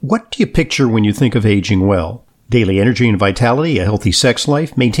What do you picture when you think of aging well? Daily energy and vitality, a healthy sex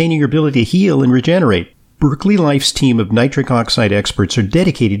life, maintaining your ability to heal and regenerate. Berkeley Life's team of nitric oxide experts are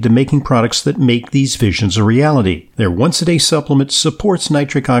dedicated to making products that make these visions a reality. Their once-a-day supplement supports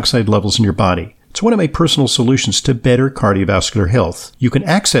nitric oxide levels in your body. It's one of my personal solutions to better cardiovascular health. You can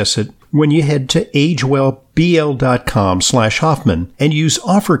access it when you head to agewellbl.com/Hoffman and use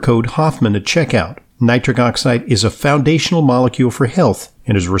offer code Hoffman at checkout. Nitric oxide is a foundational molecule for health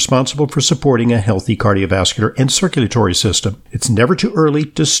and is responsible for supporting a healthy cardiovascular and circulatory system. It's never too early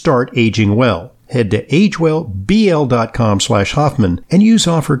to start aging well. Head to agewellbl.com/Hoffman and use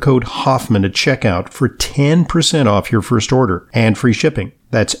offer code Hoffman at checkout for 10% off your first order and free shipping.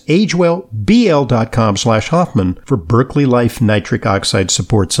 That's agewellbl.com/Hoffman for Berkeley Life Nitric Oxide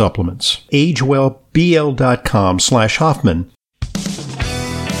Support Supplements. agewellbl.com/Hoffman.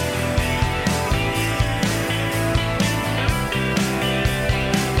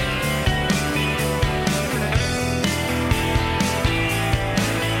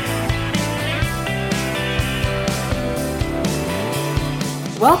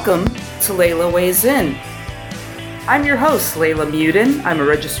 Welcome to Layla Weighs In. I'm your host, Layla Muden. I'm a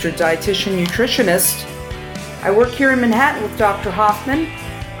registered dietitian nutritionist. I work here in Manhattan with Dr. Hoffman.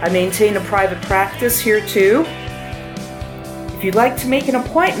 I maintain a private practice here too. If you'd like to make an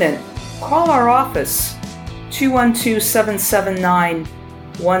appointment, call our office,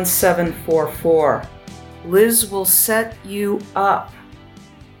 212-779-1744. Liz will set you up.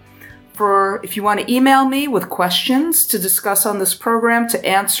 If you want to email me with questions to discuss on this program, to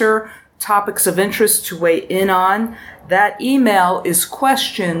answer topics of interest to weigh in on, that email is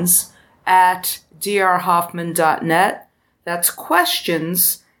questions@drhoffman.net. That's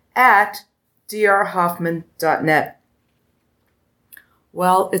questions@drhoffman.net.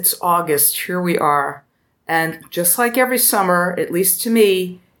 Well, it's August. Here we are. And just like every summer, at least to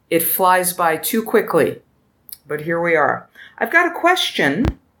me, it flies by too quickly. But here we are. I've got a question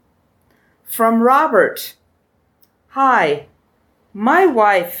from Robert. Hi, my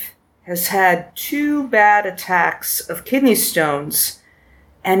wife has had 2 bad attacks of kidney stones,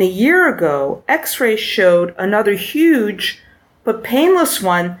 and a year ago, x-rays showed another huge but painless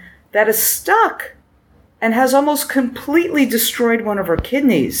one that is stuck and has almost completely destroyed one of her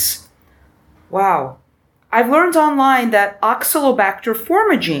kidneys. Wow. I've learned online that Oxalobacter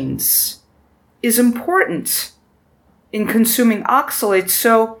formagenes is important in consuming oxalates,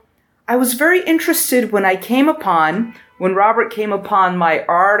 so I was very interested when Robert came upon my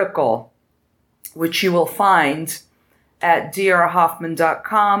article, which you will find at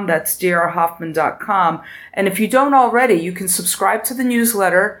drhoffman.com. That's drhoffman.com. And if you don't already, you can subscribe to the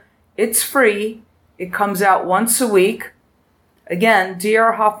newsletter. It's free. It comes out once a week. Again,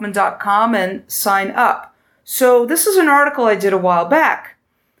 drhoffman.com, and sign up. So this is an article I did a while back.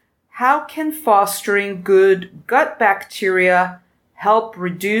 How can fostering good gut bacteria help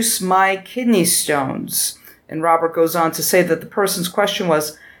reduce my kidney stones? And Robert goes on to say that the person's question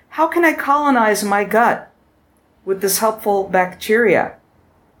was, how can I colonize my gut with this helpful bacteria?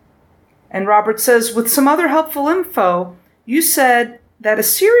 And Robert says, with some other helpful info, you said that a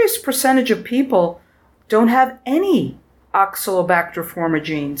serious percentage of people don't have any Oxalobacter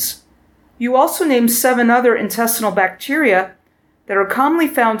formagenes. You also named 7 other intestinal bacteria that are commonly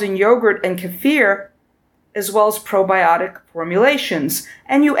found in yogurt and kefir, as well as probiotic formulations.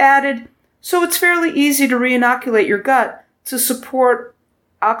 And you added, so it's fairly easy to reinoculate your gut to support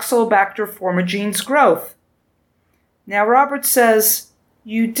Oxalobacter formagenes growth. Now, Robert says,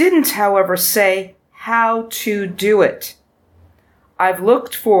 you didn't, however, say how to do it. I've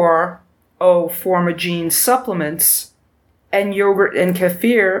looked for formagene supplements and yogurt and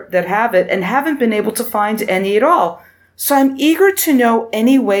kefir that have it and haven't been able to find any at all. So I'm eager to know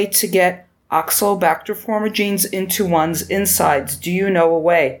any way to get Oxalobacter formagenes into one's insides. Do you know a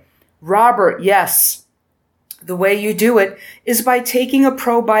way? Robert, yes. The way you do it is by taking a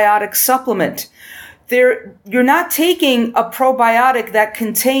probiotic supplement. You're not taking a probiotic that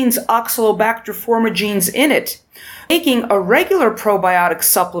contains Oxalobacter formagenes in it. Taking a regular probiotic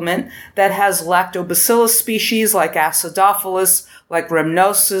supplement that has lactobacillus species like Acidophilus, like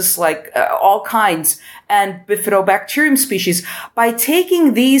Rhamnosus, like all kinds, and Bifidobacterium species. By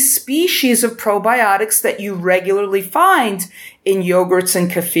taking these species of probiotics that you regularly find in yogurts and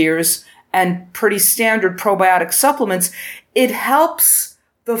kefirs and pretty standard probiotic supplements, it helps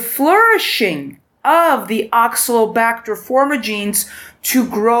the flourishing of the Oxalobacter formagenes to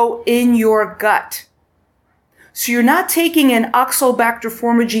grow in your gut. So you're not taking an Oxalobacter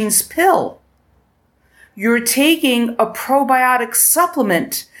formagenes pill. You're taking a probiotic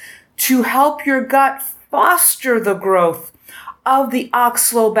supplement to help your gut foster the growth of the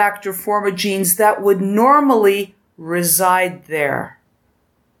Oxalobacter formigenes that would normally reside there.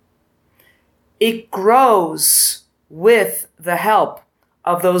 It grows with the help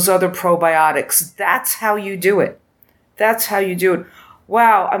of those other probiotics. That's how you do it. That's how you do it.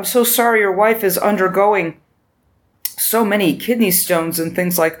 Wow, I'm so sorry your wife is undergoing so many kidney stones and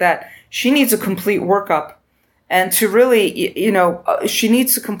things like that. She needs a complete workup. And to really, she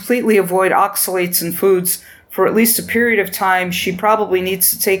needs to completely avoid oxalates in foods for at least a period of time. She probably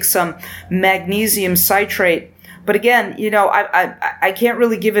needs to take some magnesium citrate. But again, I can't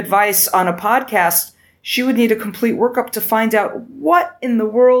really give advice on a podcast. She would need a complete workup to find out what in the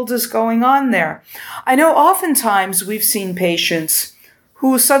world is going on there. I know oftentimes we've seen patients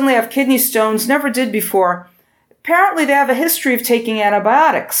who suddenly have kidney stones, never did before. Apparently they have a history of taking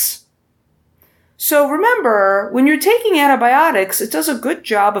antibiotics. So remember, when you're taking antibiotics, it does a good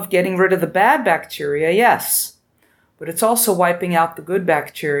job of getting rid of the bad bacteria, yes. But it's also wiping out the good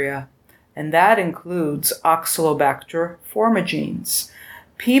bacteria. And that includes Oxalobacter formigenes.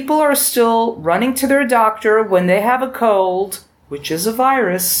 People are still running to their doctor when they have a cold, which is a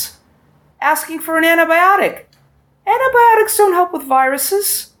virus, asking for an antibiotic. Antibiotics don't help with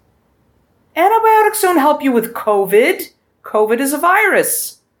viruses. Antibiotics don't help you with COVID. COVID is a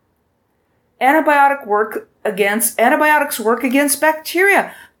virus. Antibiotics work against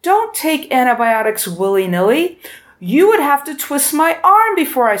bacteria. Don't take antibiotics willy-nilly. You would have to twist my arm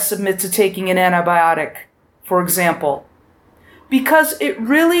before I submit to taking an antibiotic, for example, because it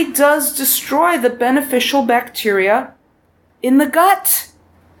really does destroy the beneficial bacteria in the gut.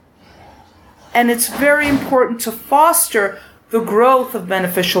 And it's very important to foster the growth of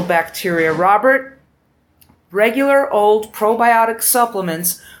beneficial bacteria. Robert, regular old probiotic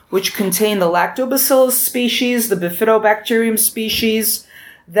supplements, which contain the Lactobacillus species, the Bifidobacterium species,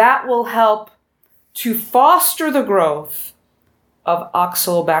 that will help to foster the growth of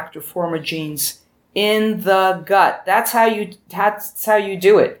Oxalobacter formigenes in the gut. That's how you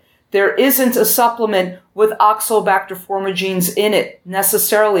do it. There isn't a supplement with Oxalobacter formigenes in it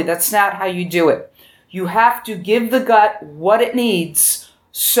necessarily. That's not how you do it. You have to give the gut what it needs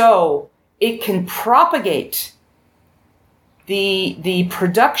so it can propagate the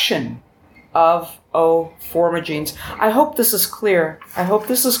production of O formigenes. I hope this is clear.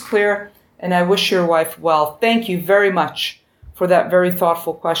 And I wish your wife well. Thank you very much for that very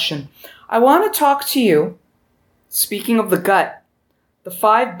thoughtful question. I want to talk to you, speaking of the gut, the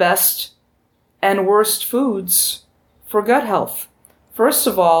 5 best and worst foods for gut health. First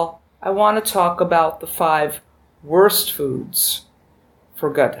of all, I want to talk about the 5 worst foods for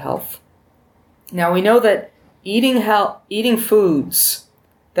gut health. Now, we know that eating foods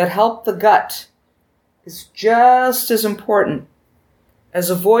that help the gut is just as important as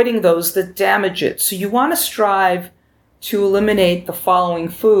avoiding those that damage it. So you want to strive to eliminate the following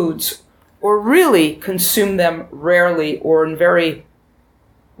foods, or really consume them rarely or in very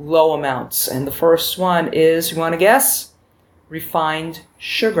low amounts. And the first one is, you want to guess? Refined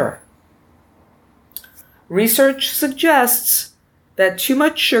sugar. Research suggests that too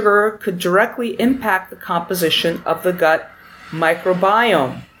much sugar could directly impact the composition of the gut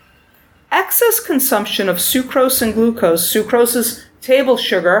microbiome. Excess consumption of sucrose and glucose, sucrose is table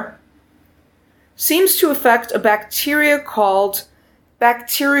sugar, seems to affect a bacteria called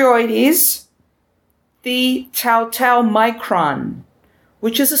Bacteroides, the tau micron,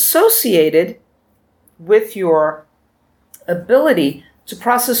 which is associated with your ability to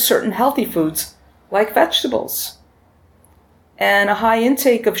process certain healthy foods like vegetables. And a high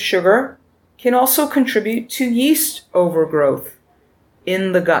intake of sugar can also contribute to yeast overgrowth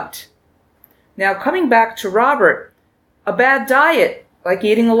in the gut. Now, coming back to Robert, a bad diet, like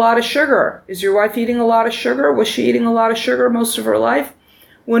eating a lot of sugar. Is your wife eating a lot of sugar? Was she eating a lot of sugar most of her life?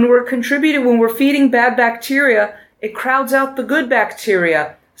 When we're feeding bad bacteria, it crowds out the good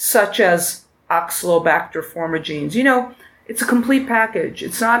bacteria, such as Oxalobacter formigenes. It's a complete package.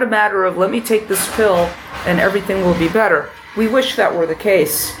 It's not a matter of, let me take this pill and everything will be better. We wish that were the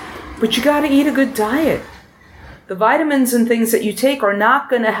case. But you got to eat a good diet. The vitamins and things that you take are not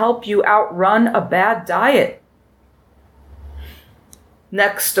going to help you outrun a bad diet.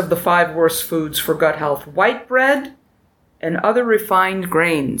 Next of the 5 worst foods for gut health, white bread and other refined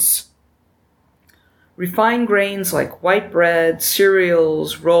grains. Refined grains like white bread,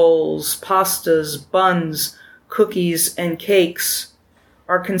 cereals, rolls, pastas, buns, cookies, and cakes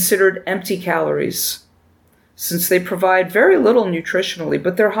are considered empty calories, since they provide very little nutritionally,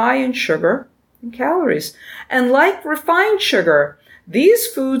 but they're high in sugar and calories. And like refined sugar, these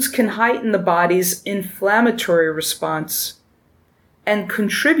foods can heighten the body's inflammatory response and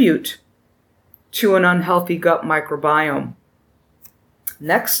contribute to an unhealthy gut microbiome.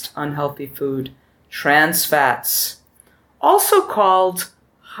 Next unhealthy food, trans fats. Also called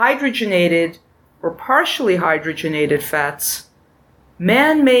hydrogenated or partially hydrogenated fats,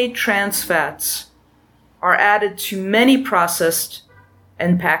 man-made trans fats are added to many processed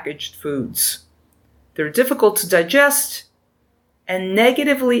and packaged foods. They're difficult to digest and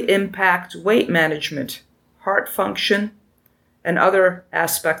negatively impact weight management, heart function, and other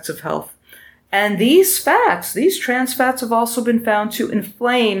aspects of health. And these fats, these trans fats, have also been found to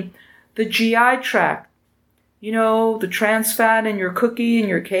inflame the GI tract. You know, the trans fat in your cookie and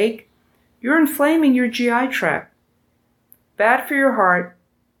your cake, you're inflaming your GI tract. Bad for your heart,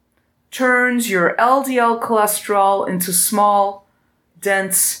 turns your LDL cholesterol into small,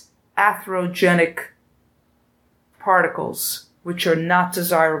 dense, atherogenic particles, which are not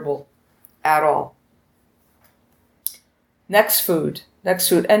desirable at all. Next food.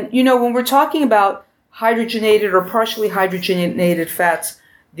 And you know, when we're talking about hydrogenated or partially hydrogenated fats,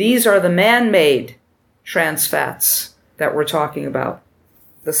 these are the man-made trans fats that we're talking about.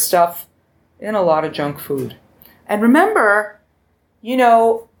 The stuff in a lot of junk food. And remember, you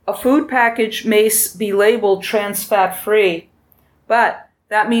know, a food package may be labeled trans fat free, but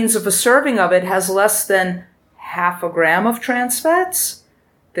that means if a serving of it has less than half a gram of trans fats,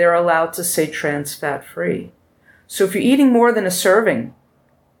 they're allowed to say trans fat free. So if you're eating more than a serving,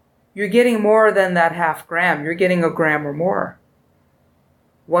 you're getting more than that half gram. You're getting a gram or more.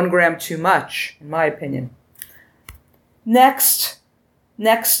 1 gram too much, in my opinion. Next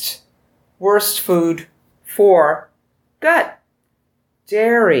worst food for gut.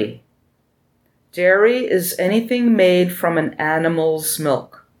 Dairy. Dairy is anything made from an animal's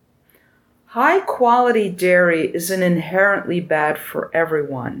milk. High quality dairy isn't inherently bad for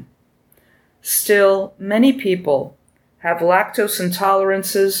everyone. Still, many people have lactose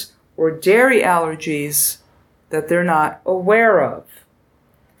intolerances or dairy allergies that they're not aware of.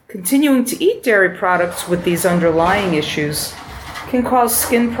 Continuing to eat dairy products with these underlying issues can cause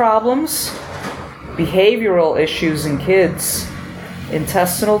skin problems, behavioral issues in kids,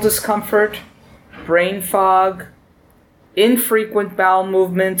 intestinal discomfort, brain fog, infrequent bowel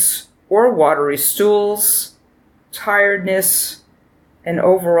movements or watery stools, tiredness, and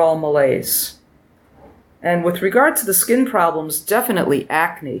overall malaise. And with regard to the skin problems, definitely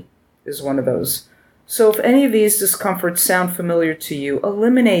acne is one of those. So if any of these discomforts sound familiar to you,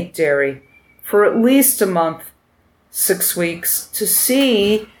 eliminate dairy for at least a month, 6 weeks, to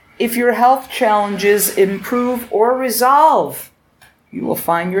see if your health challenges improve or resolve. You will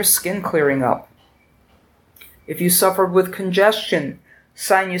find your skin clearing up. If you suffered with congestion,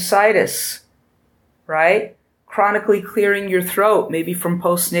 sinusitis, right? Chronically clearing your throat, maybe from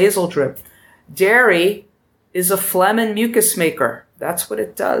postnasal drip. Dairy is a phlegm and mucus maker. That's what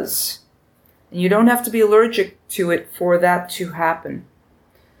it does. And you don't have to be allergic to it for that to happen.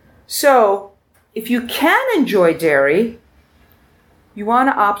 So, if you can enjoy dairy, you want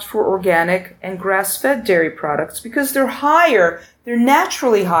to opt for organic and grass-fed dairy products because they're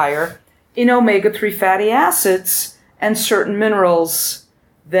naturally higher in omega-3 fatty acids and certain minerals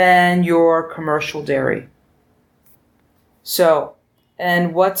than your commercial dairy. So,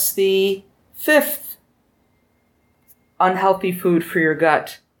 and what's the 5th unhealthy food for your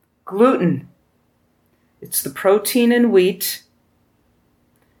gut? Gluten. It's the protein in wheat,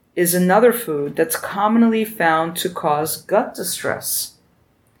 is another food that's commonly found to cause gut distress.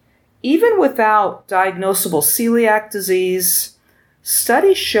 Even without diagnosable celiac disease,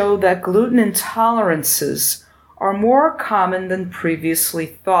 studies show that gluten intolerances are more common than previously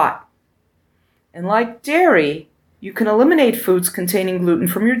thought. And like dairy, you can eliminate foods containing gluten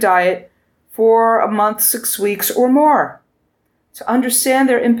from your diet for a month, 6 weeks, or more to understand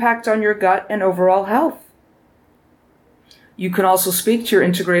their impact on your gut and overall health. You can also speak to your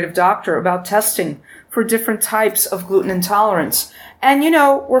integrative doctor about testing for different types of gluten intolerance. And you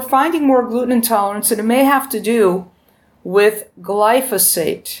know, we're finding more gluten intolerance, and it may have to do with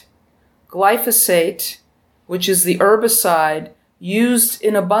glyphosate. Glyphosate, which is the herbicide used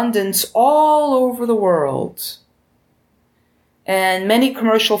in abundance all over the world. And many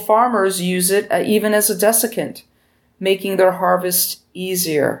commercial farmers use it even as a desiccant, making their harvest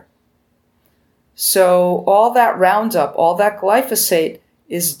easier. So all that Roundup, all that glyphosate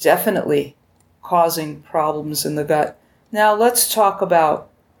is definitely causing problems in the gut. Now let's talk about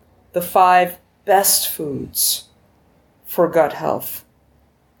the 5 best foods for gut health.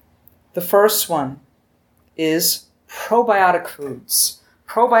 The first one is probiotic foods.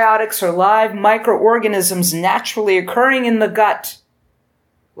 Probiotics are live microorganisms naturally occurring in the gut,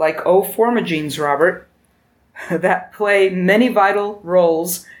 like O-formagenes, Robert, that play many vital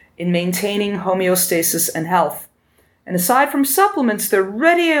roles in maintaining homeostasis and health. And aside from supplements, they're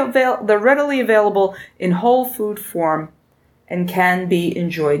readily available in whole food form and can be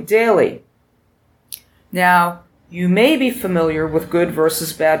enjoyed daily. Now, you may be familiar with good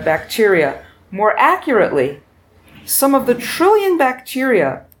versus bad bacteria. More accurately, some of the trillion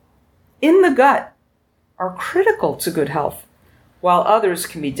bacteria in the gut are critical to good health, while others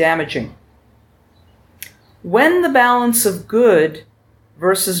can be damaging. When the balance of good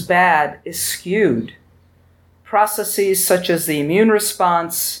versus bad is skewed, processes such as the immune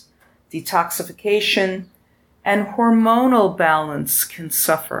response, detoxification, and hormonal balance can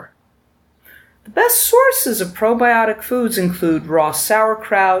suffer. The best sources of probiotic foods include raw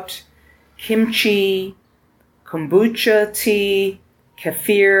sauerkraut, kimchi, kombucha tea,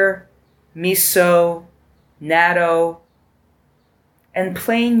 kefir, miso, natto, and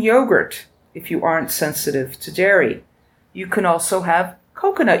plain yogurt if you aren't sensitive to dairy. You can also have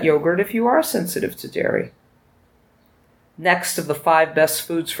coconut yogurt if you are sensitive to dairy. Next of the 5 best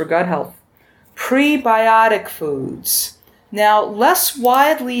foods for gut health, prebiotic foods. Now, less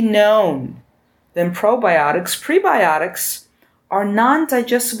widely known than probiotics, prebiotics are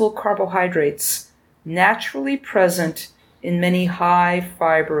non-digestible carbohydrates naturally present in many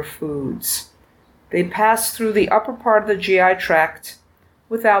high-fiber foods. They pass through the upper part of the GI tract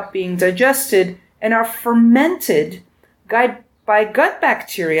without being digested and are fermented by gut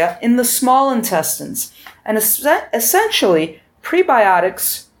bacteria in the small intestines. And essentially,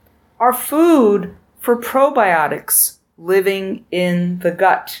 prebiotics are food for probiotics living in the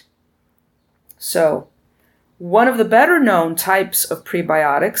gut. So, one of the better known types of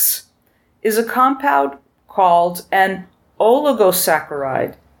prebiotics is a compound called an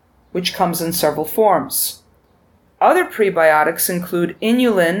oligosaccharide, which comes in several forms. Other prebiotics include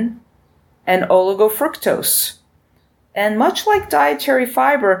inulin and oligofructose. And much like dietary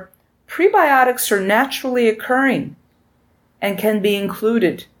fiber, prebiotics are naturally occurring and can be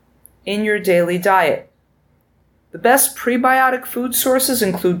included in your daily diet. The best prebiotic food sources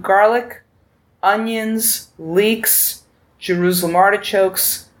include garlic, onions, leeks, Jerusalem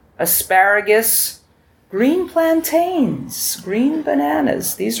artichokes, asparagus, green plantains, green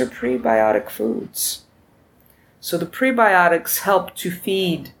bananas. These are prebiotic foods. So the prebiotics help to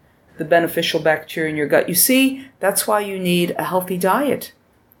feed the beneficial bacteria in your gut. You see, that's why you need a healthy diet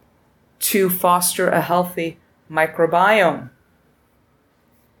to foster a healthy microbiome.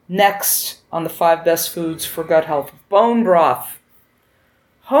 Next on the 5 best foods for gut health, bone broth.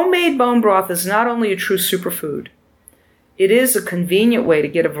 Homemade bone broth is not only a true superfood, it is a convenient way to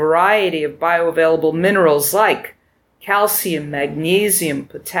get a variety of bioavailable minerals like calcium, magnesium,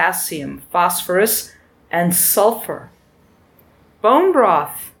 potassium, phosphorus, and sulfur. Bone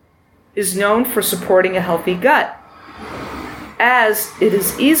broth is known for supporting a healthy gut, as it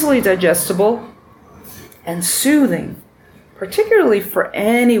is easily digestible and soothing, particularly for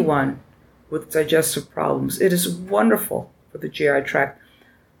anyone with digestive problems. It is wonderful for the GI tract.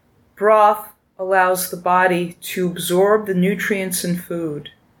 Broth allows the body to absorb the nutrients in food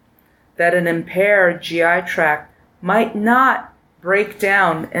that an impaired GI tract might not break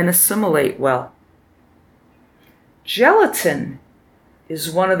down and assimilate well. Gelatin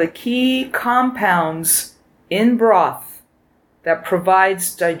is one of the key compounds in broth that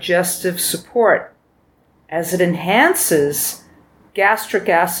provides digestive support, as it enhances gastric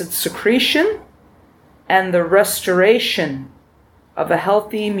acid secretion and the restoration of a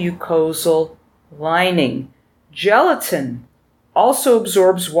healthy mucosal lining. Gelatin also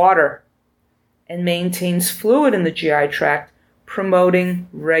absorbs water and maintains fluid in the GI tract, promoting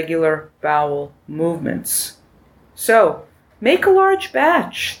regular bowel movements. So, make a large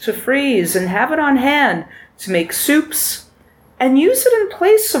batch to freeze and have it on hand to make soups, and use it in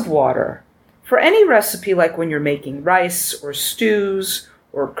place of water for any recipe, like when you're making rice or stews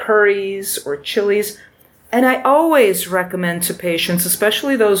or curries or chilies. And I always recommend to patients,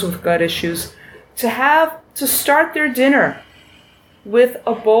 especially those with gut issues, to start their dinner with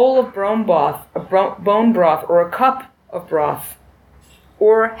a bowl of bone broth or a cup of broth,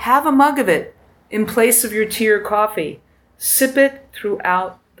 or have a mug of it in place of your tea or coffee. Sip it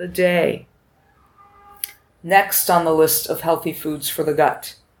throughout the day. Next on the list of healthy foods for the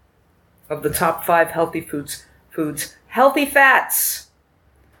gut, of the top 5 healthy foods, healthy fats.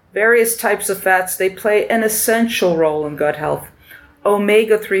 Various types of fats, they play an essential role in gut health.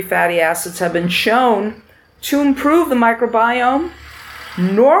 Omega-3 fatty acids have been shown to improve the microbiome,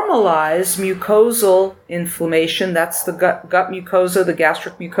 normalize mucosal inflammation, that's the gut mucosa, the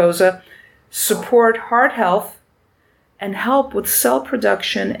gastric mucosa, support heart health, and help with cell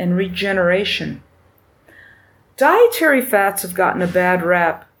production and regeneration. Dietary fats have gotten a bad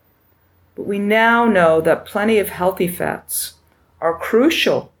rap But we now know that plenty of healthy fats are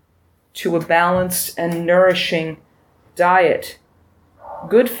crucial to a balanced and nourishing diet.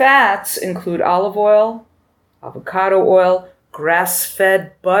 Good fats include olive oil, avocado oil,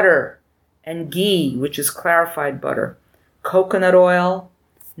 grass-fed butter, and ghee, which is clarified butter, coconut oil,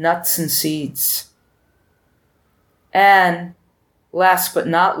 nuts and seeds. And last but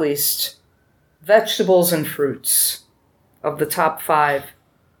not least, vegetables and fruits of the top 5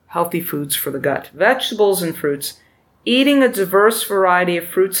 healthy foods for the gut. Vegetables and fruits. Eating a diverse variety of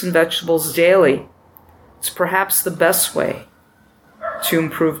fruits and vegetables daily is perhaps the best way to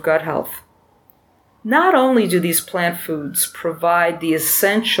improve gut health. Not only do these plant foods provide the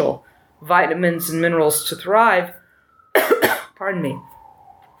essential vitamins and minerals to thrive, pardon me,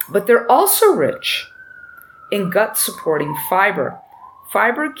 but they're also rich in gut-supporting fiber.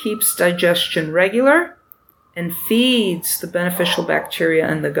 Fiber keeps digestion regular and feeds the beneficial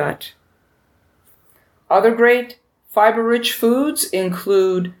bacteria in the gut. Other great fiber-rich foods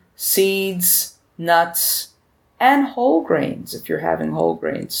include seeds, nuts, and whole grains if you're having whole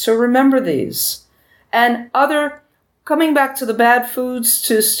grains. So remember these. And coming back to the bad foods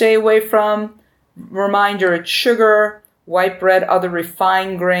to stay away from, reminder, it's sugar, white bread, other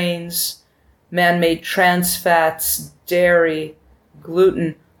refined grains, man-made trans fats, dairy,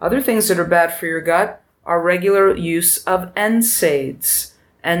 gluten. Other things that are bad for your gut are regular use of NSAIDs.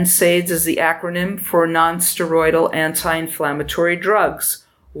 NSAIDs is the acronym for non-steroidal anti-inflammatory drugs.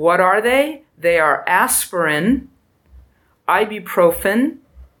 What are they? They are aspirin, ibuprofen,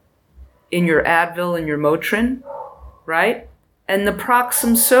 in your Advil and your Motrin, right? And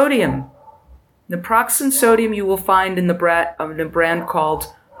naproxen sodium. Naproxen sodium you will find in the brand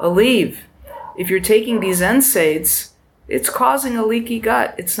called Aleve. If you're taking these NSAIDs, it's causing a leaky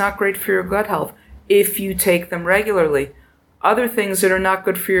gut. It's not great for your gut health if you take them regularly. Other things that are not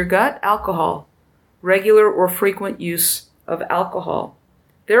good for your gut, alcohol. Regular or frequent use of alcohol.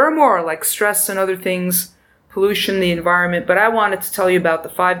 There are more, like stress and other things, pollution, the environment, but I wanted to tell you about the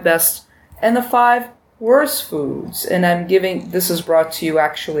 5 best and the 5 worst foods. And this is brought to you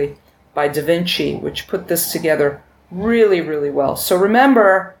actually by Da Vinci, which put this together really, really well. So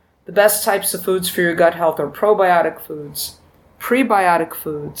remember, the best types of foods for your gut health are probiotic foods, prebiotic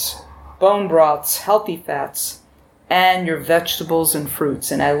foods, bone broths, healthy fats, and your vegetables and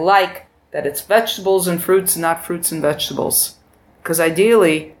fruits. And I like that it's vegetables and fruits, not fruits and vegetables. Because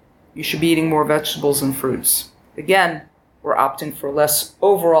ideally, you should be eating more vegetables and fruits. Again, we're opting for less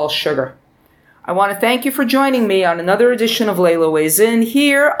overall sugar. I want to thank you for joining me on another edition of Layla Weighs In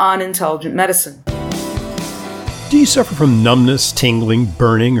here on Intelligent Medicine. Do you suffer from numbness, tingling,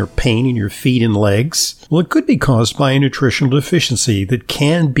 burning, or pain in your feet and legs? Well, it could be caused by a nutritional deficiency that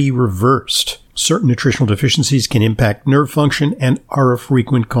can be reversed. Certain nutritional deficiencies can impact nerve function and are a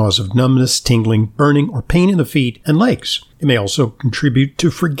frequent cause of numbness, tingling, burning, or pain in the feet and legs. It may also contribute to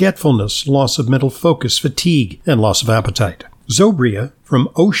forgetfulness, loss of mental focus, fatigue, and loss of appetite. Zobria from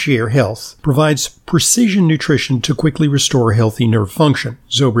O'Share Health provides precision nutrition to quickly restore healthy nerve function.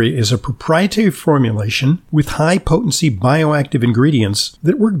 Zobria is a proprietary formulation with high-potency bioactive ingredients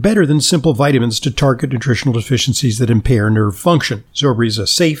that work better than simple vitamins to target nutritional deficiencies that impair nerve function. Zobria is a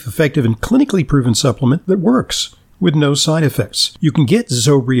safe, effective, and clinically proven supplement that works with no side effects. You can get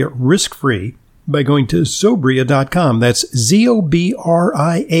Zobria risk-free by going to Zobria.com. That's Zobria.com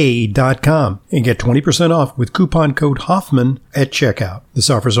and get 20% off with coupon code Hoffman at checkout. This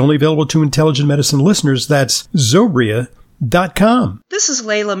offer is only available to Intelligent Medicine listeners. That's Zobria.com. This is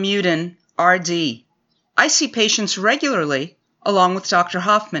Layla Mudin, RD. I see patients regularly, along with Dr.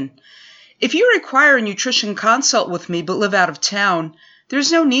 Hoffman. If you require a nutrition consult with me but live out of town,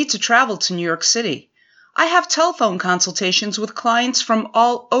 there's no need to travel to New York City. I have telephone consultations with clients from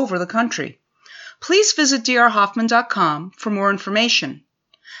all over the country. Please visit drhoffman.com for more information.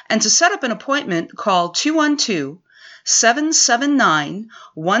 And to set up an appointment, call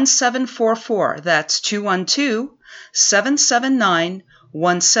 212-779-1744. That's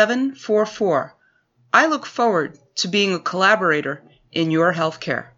 212-779-1744. I look forward to being a collaborator in your healthcare.